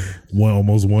like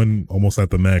almost at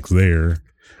the max there.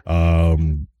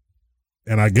 And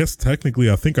I guess technically,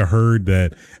 I think I heard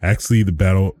that actually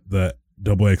the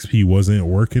double XP wasn't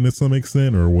working to some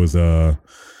extent, or was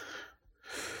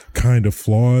kind of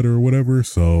flawed or whatever.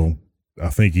 So I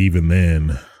think even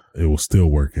then it was still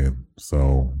working.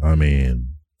 So I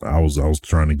mean, I was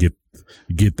trying to get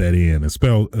that in,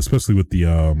 especially with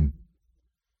the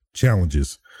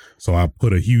challenges. So I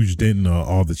put a huge dent in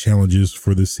all the challenges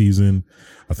for this season.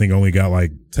 I think I only got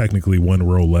like technically one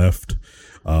row left.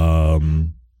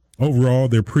 Overall,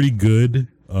 they're pretty good.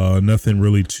 Nothing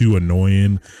really too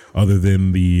annoying other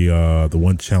than the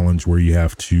one challenge where you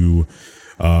have to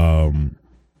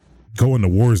go into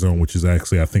Warzone, which is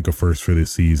actually, I think, a first for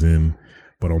this season.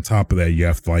 But on top of that, you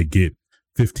have to like get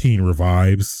 15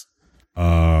 revives,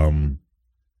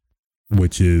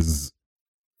 which is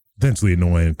potentially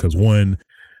annoying because one,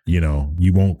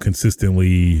 you won't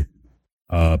consistently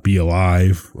be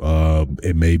alive.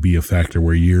 It may be a factor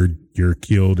where you're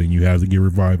killed and you have to get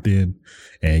revived in,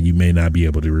 and you may not be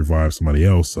able to revive somebody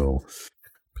else. So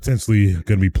potentially going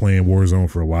to be playing Warzone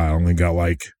for a while. I only got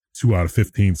like 2 out of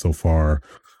 15 so far.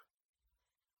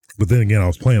 But then again, I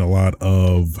was playing a lot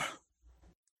of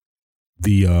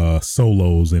the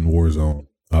solos in Warzone.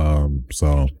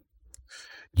 So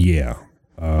yeah.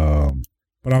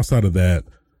 But outside of that,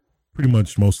 pretty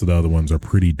much most of the other ones are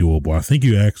pretty doable. I think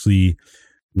you actually,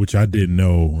 which I didn't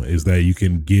know, is that you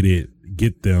can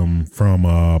get them from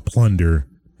Plunder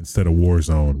instead of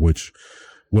Warzone, which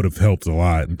would have helped a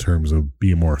lot in terms of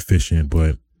being more efficient.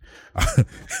 But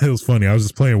it was funny. I was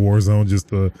just playing Warzone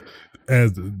just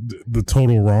as the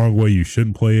total wrong way you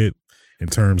shouldn't play it, in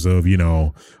terms of,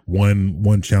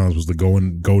 one challenge was to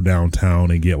go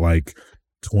downtown and get like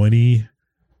 20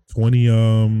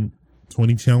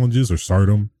 challenges or start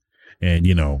them. And,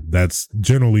 that's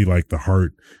generally like the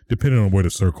heart, depending on where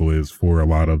the circle is for a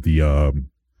lot of the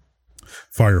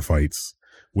firefights,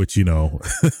 which,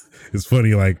 it's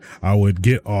funny. Like I would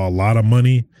get a lot of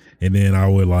money, and then I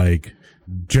would like,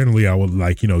 generally I would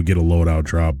like, get a loadout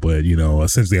drop. But,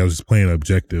 essentially I was just playing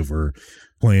objective or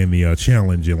playing the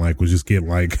challenge, and like was just getting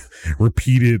like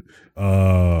repeated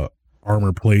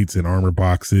armor plates and armor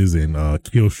boxes and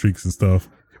kill streaks and stuff,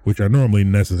 which I normally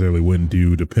necessarily wouldn't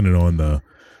do depending on the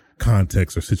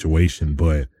context or situation.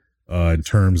 But in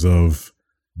terms of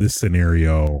this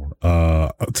scenario,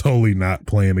 I'm totally not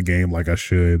playing the game like I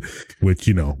should, which,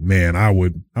 man, I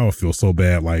would feel so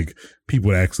bad. Like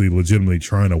people actually legitimately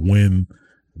trying to win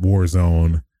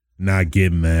Warzone, not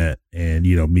getting that, and,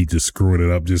 me just screwing it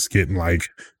up, just getting like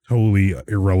totally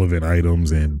irrelevant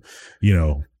items. And,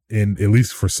 and at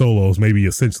least for solos, maybe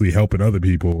essentially helping other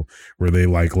people where they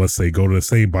like, let's say, go to the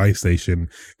same buy station,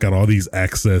 got all these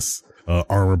access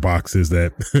armor boxes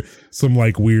that some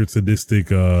like weird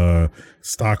sadistic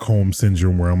Stockholm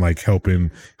syndrome where I'm like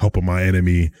helping my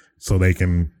enemy so we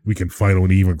can fight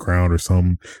on even ground, or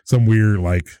some weird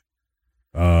like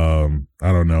I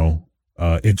don't know,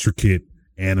 intricate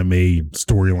anime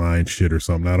storyline shit or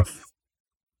something.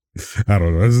 I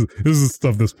don't know. This is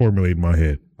stuff that's formulated in my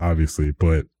head, obviously,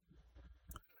 but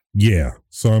yeah.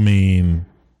 So I mean,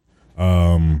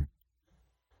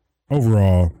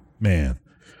 overall, man,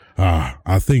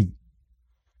 I think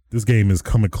this game is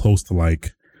coming close to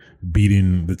like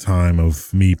beating the time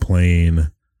of me playing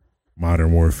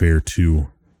Modern Warfare 2.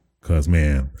 Cause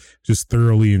man, just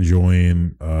thoroughly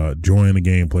enjoying the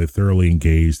gameplay, thoroughly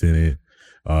engaged in it.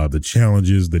 The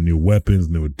challenges, the new weapons,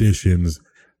 new additions,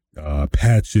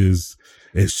 patches.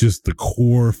 It's just the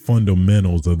core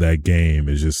fundamentals of that game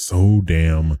is just so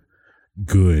damn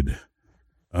good.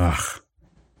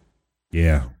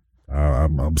 Yeah.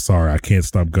 I'm sorry. I can't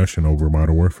stop gushing over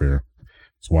Modern Warfare.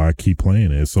 That's why I keep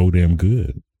playing it. It's so damn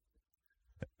good.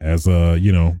 As a,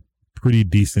 pretty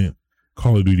decent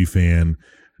Call of Duty fan,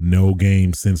 no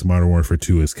game since Modern Warfare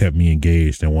 2 has kept me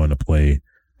engaged and wanting to play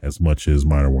as much as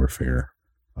Modern Warfare,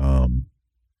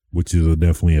 which is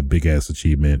definitely a big ass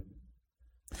achievement.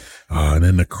 And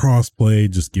then the crossplay,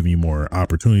 just giving you more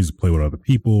opportunities to play with other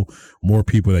people, more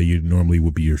people that you normally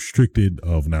would be restricted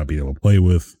of not being able to play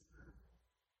with.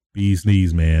 Bees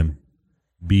knees, man.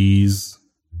 Bees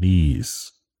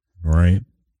knees. All right.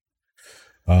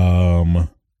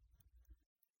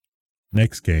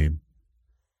 Next game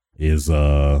is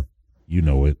you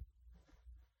know it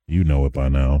by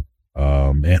now.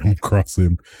 Animal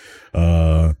Crossing.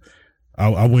 I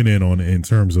went in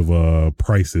terms of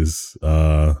prices.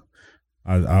 I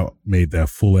made that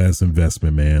full ass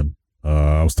investment, man.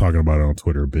 I was talking about it on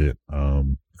Twitter a bit.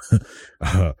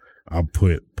 I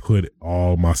put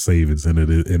all my savings into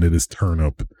this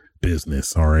turnip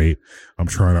business. All right. I'm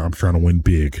trying to win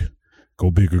big. Go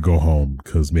big or go home.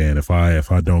 Cause man, if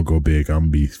I don't go big,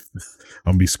 I'm be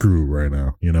screwed right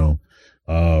now,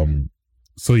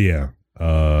 So yeah,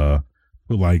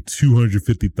 with like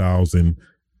 250,000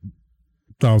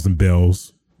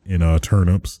 bells in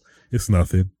turnips. It's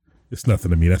nothing. It's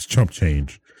nothing to me. That's chump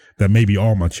change. That may be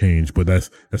all my change, but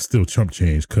that's still chump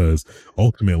change. Cause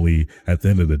ultimately at the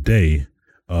end of the day,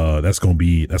 that's gonna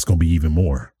be even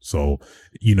more. So,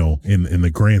 in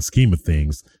the grand scheme of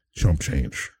things, chump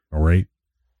change. All right.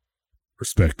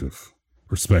 Perspective.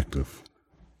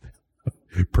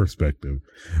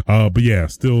 But yeah,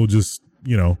 still just,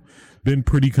 been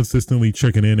pretty consistently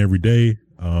checking in every day.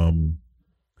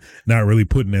 Not really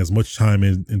putting as much time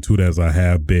into it as I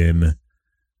have been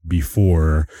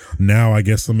before. Now I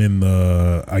guess I'm in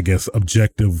the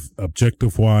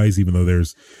objective wise, even though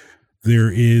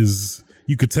there is,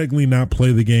 you could technically not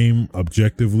play the game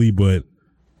objectively, but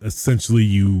essentially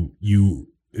you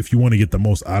if you want to get the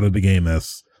most out of the game,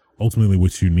 that's ultimately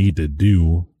what you need to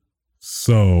do.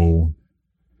 So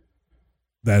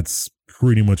that's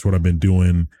pretty much what I've been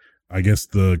doing. I guess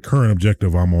the current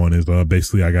objective I'm on is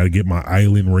basically I got to get my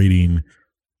island rating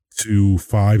to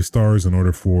 5 stars in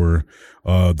order for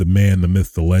the man, the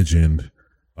myth, the legend,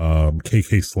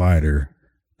 KK Slider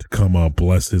to come up,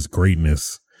 bless his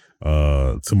greatness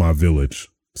to my village.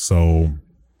 So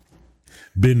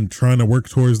been trying to work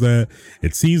towards that.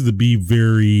 It seems to be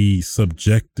very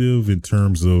subjective in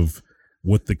terms of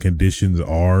what the conditions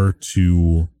are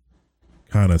to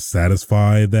kind of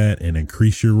satisfy that and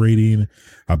increase your rating.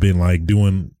 I've been like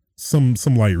doing some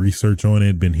light research on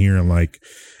it. Been hearing like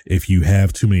if you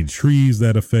have too many trees,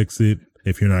 that affects it.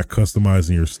 If you're not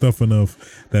customizing your stuff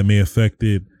enough, that may affect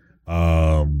it.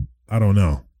 I don't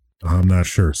know. I'm not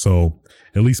sure. So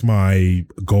at least my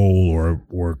goal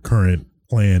or current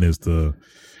plan is to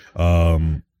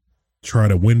try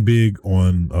to win big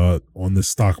on the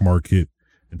stock market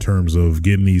in terms of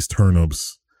getting these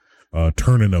turnips,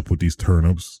 turning up with these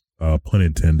turnips, pun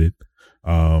intended.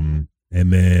 And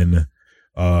then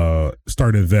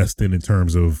start investing in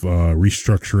terms of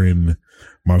restructuring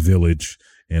my village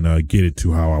and get it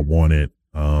to how I want it.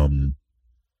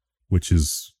 Which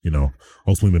is,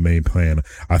 ultimately the main plan.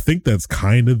 I think that's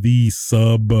kind of the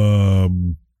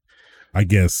I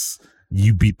guess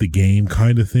you beat the game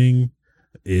kind of thing,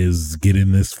 is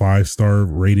getting this 5-star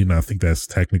rating. I think that's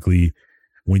technically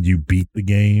when you beat the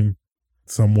game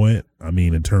somewhat. I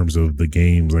mean, in terms of the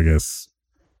game's, I guess,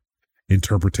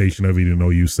 interpretation of it, even though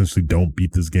you essentially don't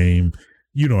beat this game,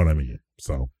 you know what I mean?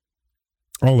 So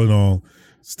all in all,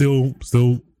 still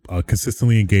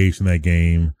consistently engaged in that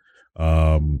game.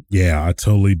 Yeah, I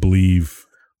totally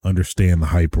understand the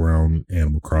hype around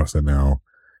Animal Crossing now.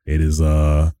 It is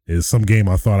some game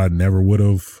I thought I never would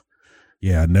have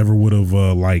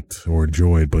liked or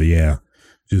enjoyed, but yeah,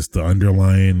 just the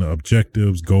underlying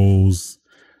objectives, goals,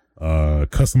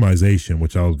 customization,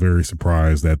 which I was very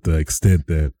surprised at the extent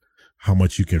that how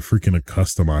much you can freaking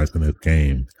customize in this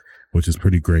game, which is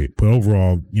pretty great. But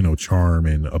overall, charm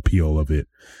and appeal of it,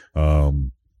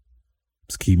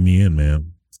 just keep me in,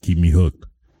 man. Keep me hooked.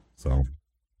 So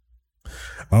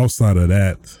outside of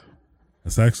that,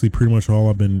 that's actually pretty much all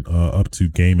I've been up to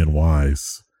gaming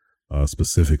wise,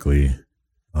 specifically.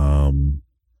 So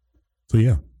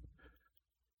yeah.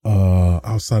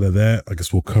 Outside of that, I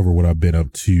guess we'll cover what I've been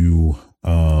up to,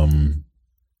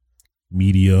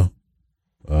 media,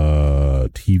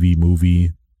 TV,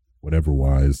 movie, whatever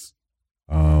wise.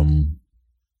 If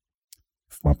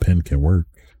my pen can work.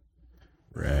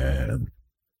 Rad.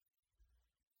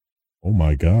 Oh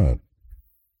my God.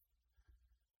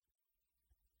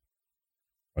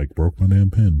 Like broke my damn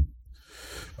pen.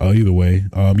 Either way.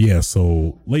 Yeah,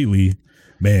 so lately,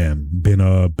 man, been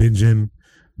binging,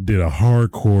 did a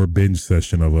hardcore binge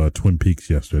session of Twin Peaks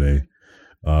yesterday.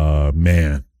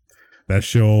 Man, that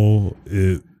show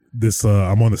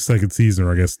I'm on the second season,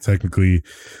 or I guess technically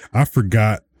I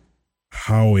forgot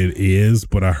how it is,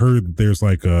 but I heard that there's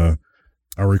like I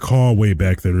recall way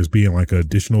back that there's being like an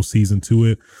additional season to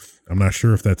it. I'm not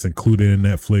sure if that's included in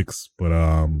Netflix, but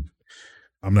I'm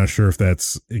not sure if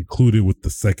that's included with the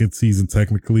second season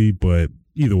technically, but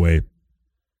either way,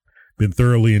 been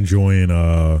thoroughly enjoying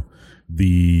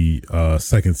the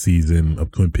second season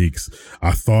of Twin Peaks.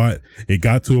 I thought it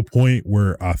got to a point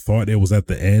where I thought it was at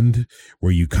the end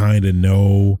where you kind of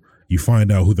you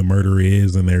find out who the murderer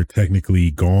is and they're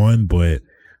technically gone, but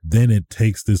then it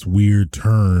takes this weird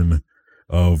turn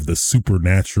of the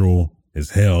supernatural as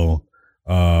hell,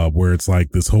 where it's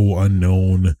like this whole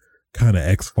unknown kind of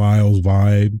X-Files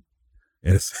vibe.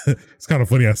 And it's kind of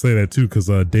funny I say that too, because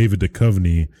David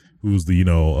Duchovny, who's the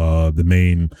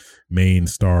the main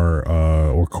star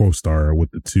or co-star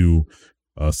with the two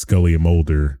Scully and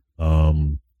Mulder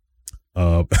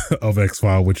of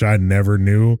X-Files, which I never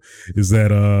knew, is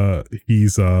that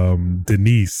he's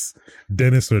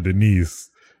Dennis,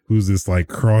 who's this like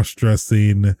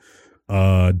cross-dressing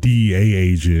DEA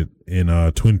agent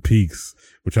in Twin Peaks,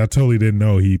 which I totally didn't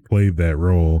know he played that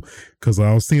role, because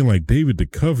I was seeing like David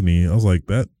Duchovny. I was like,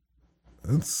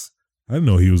 that's I didn't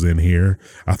know he was in here.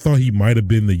 I thought he might have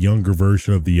been the younger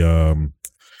version of the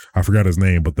I forgot his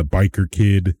name, but the biker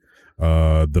kid,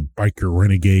 the biker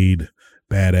renegade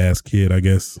badass kid, I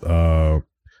guess,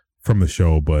 from the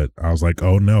show. But I was like,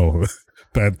 oh no,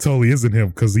 that totally isn't him,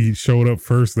 because he showed up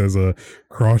first as a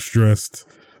cross-dressed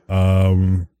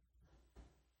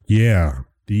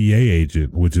DEA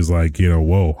agent, which is like,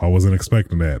 whoa, I wasn't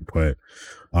expecting that. But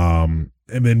and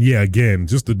then again,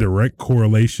 just a direct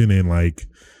correlation, and like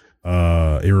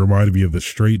it reminded me of the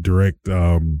straight direct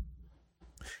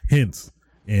hints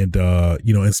and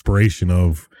inspiration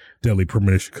of Deadly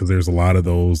Premonition, because there's a lot of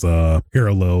those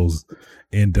parallels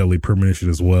in Deadly Premonition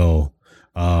as well.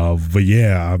 But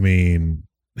yeah, I mean,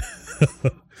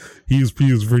 he was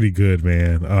pretty good,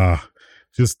 man.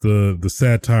 Just the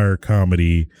satire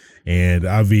comedy, and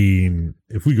I mean,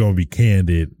 if we're gonna be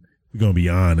candid, we're gonna be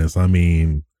honest. I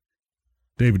mean,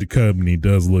 David Duchovny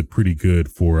does look pretty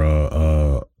good for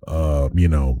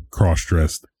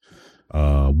cross-dressed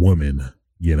woman.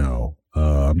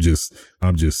 I'm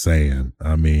just saying.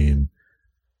 I mean,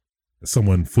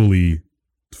 someone fully,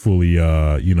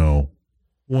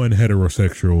 one,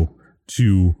 heterosexual,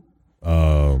 two,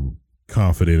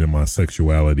 confident in my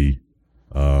sexuality.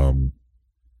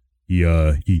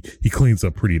 He cleans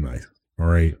up pretty nice. All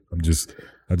right.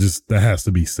 That has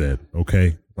to be said.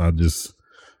 Okay. I'm just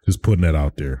putting that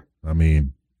out there. I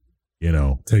mean,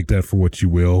 take that for what you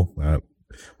will.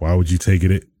 Why would you take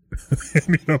it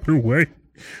any other way?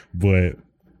 But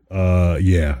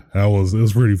it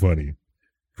was pretty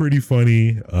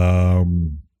funny.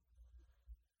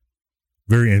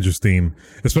 Very interesting,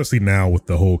 especially now with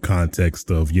the whole context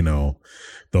of, the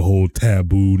whole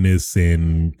taboo-ness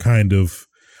and kind of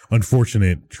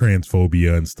unfortunate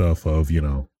transphobia and stuff of,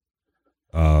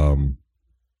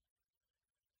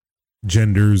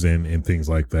 genders and things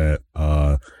like that.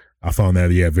 I found that,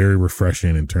 very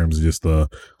refreshing in terms of just a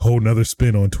whole nother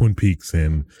spin on Twin Peaks,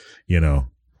 and,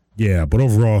 but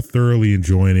overall thoroughly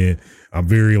enjoying it. I'm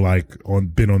very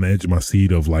been on the edge of my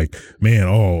seat of like, man,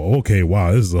 oh, okay,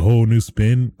 wow, this is a whole new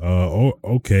spin.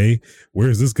 Okay, where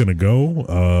is this gonna go?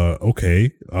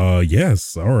 Okay,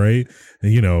 yes, all right.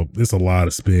 And there's a lot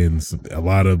of spins, a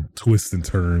lot of twists and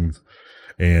turns,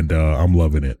 and I'm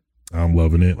loving it.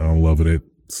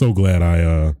 So glad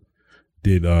I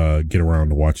did get around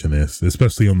to watching this,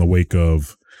 especially on the wake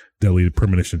of Deadly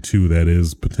Premonition 2, that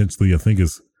is potentially, I think,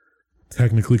 is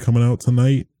technically coming out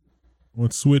tonight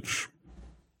on Switch.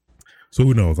 So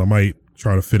who knows? I might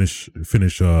try to finish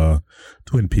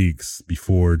Twin Peaks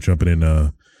before jumping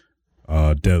into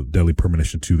Deadly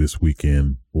Premonition 2 this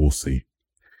weekend. We'll see.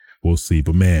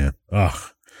 But man,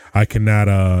 I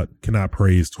cannot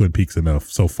praise Twin Peaks enough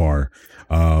so far.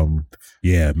 Man,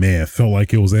 it felt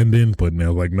like it was ending, but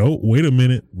now like, no, wait a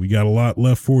minute, we got a lot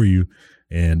left for you.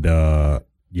 And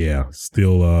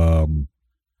still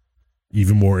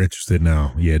even more interested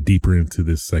now. Deeper into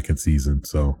this second season.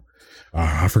 So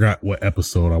I forgot what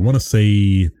episode. I want to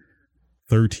say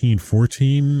 13,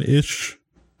 14 ish.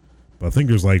 But I think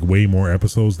there's like way more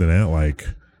episodes than that. Like,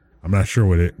 I'm not sure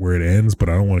where it ends, but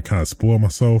I don't want to kind of spoil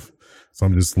myself. So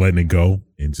I'm just letting it go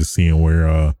and just seeing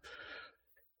where,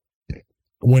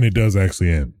 when it does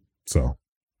actually end. So,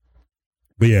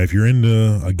 but yeah, if you're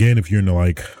into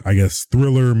like, I guess,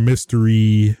 thriller,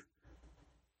 mystery,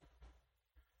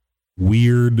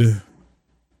 weird,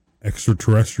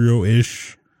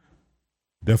 extraterrestrial-ish,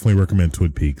 definitely recommend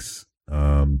Twin Peaks.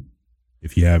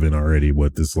 If you haven't already,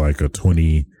 this is like a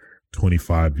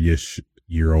 25-ish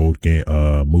year old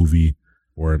movie,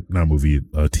 or not movie,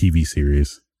 TV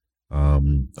series.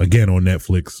 Again on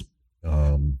Netflix.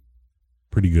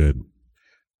 Pretty good.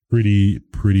 Pretty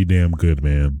damn good,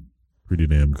 man. Pretty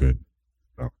damn good.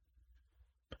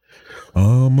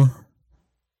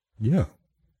 Yeah.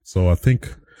 So I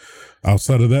think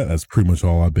outside of that, that's pretty much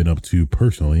all I've been up to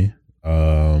personally.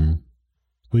 But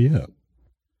yeah.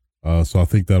 So I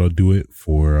think that'll do it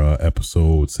for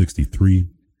episode 63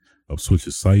 of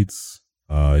Switch's Sights.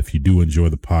 If you do enjoy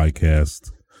the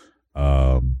podcast,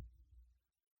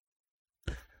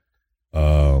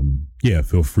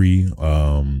 feel free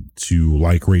to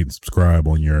like, rate, and subscribe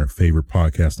on your favorite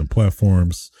podcasting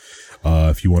platforms.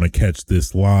 If you want to catch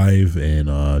this live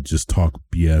and just talk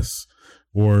BS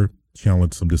or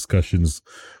challenge some discussions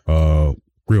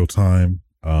real time,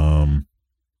 you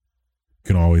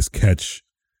can always catch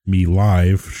me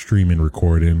live streaming,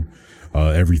 recording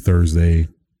every Thursday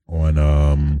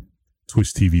on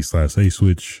Twitch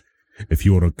TV/aswitch. If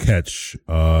you want to catch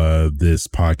this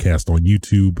podcast on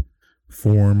YouTube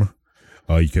form,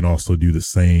 you can also do the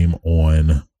same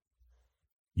on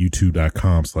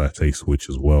youtube.com/aswitch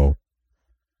as well.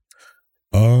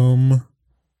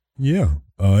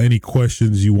 Any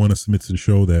questions you want to submit to the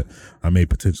show that I may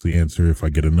potentially answer if I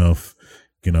get enough,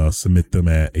 you can submit them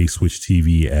at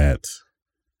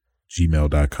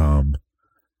aswitchtv@gmail.com.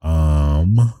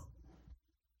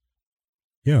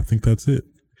 Yeah, I think that's it.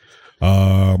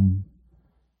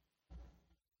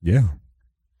 Yeah, I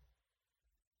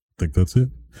think that's it.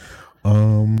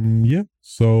 Yeah.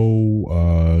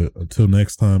 So, until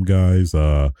next time, guys,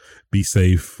 be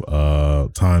safe.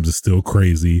 Times is still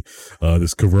crazy.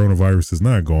 This coronavirus is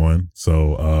not gone.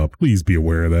 So, please be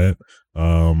aware of that.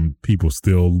 People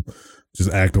still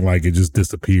just acting like it just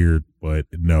disappeared, but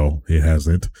no, it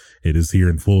hasn't. It is here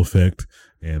in full effect.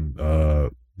 And,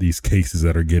 these cases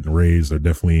that are getting raised are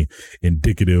definitely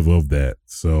indicative of that.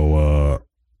 So,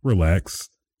 relax,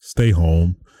 stay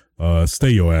home,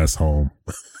 stay your ass home.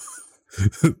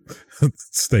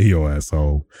 Stay your ass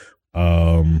home.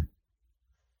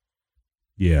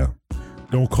 Yeah.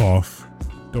 Don't cough.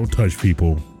 Don't touch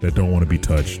people that don't want to be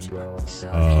touched.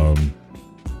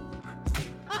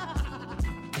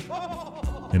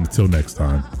 And until next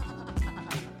time,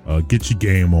 get your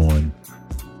game on.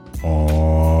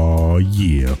 Oh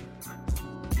yeah.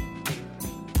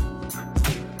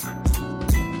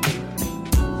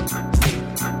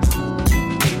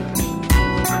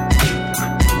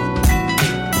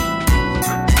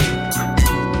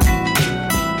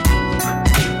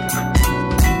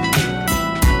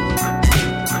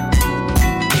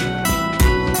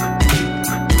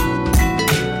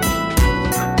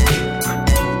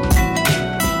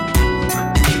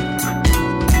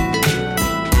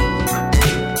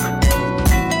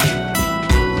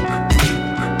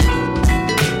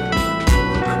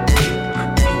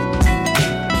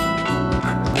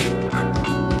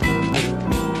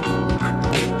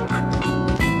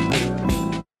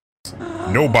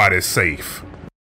 Nobody's safe.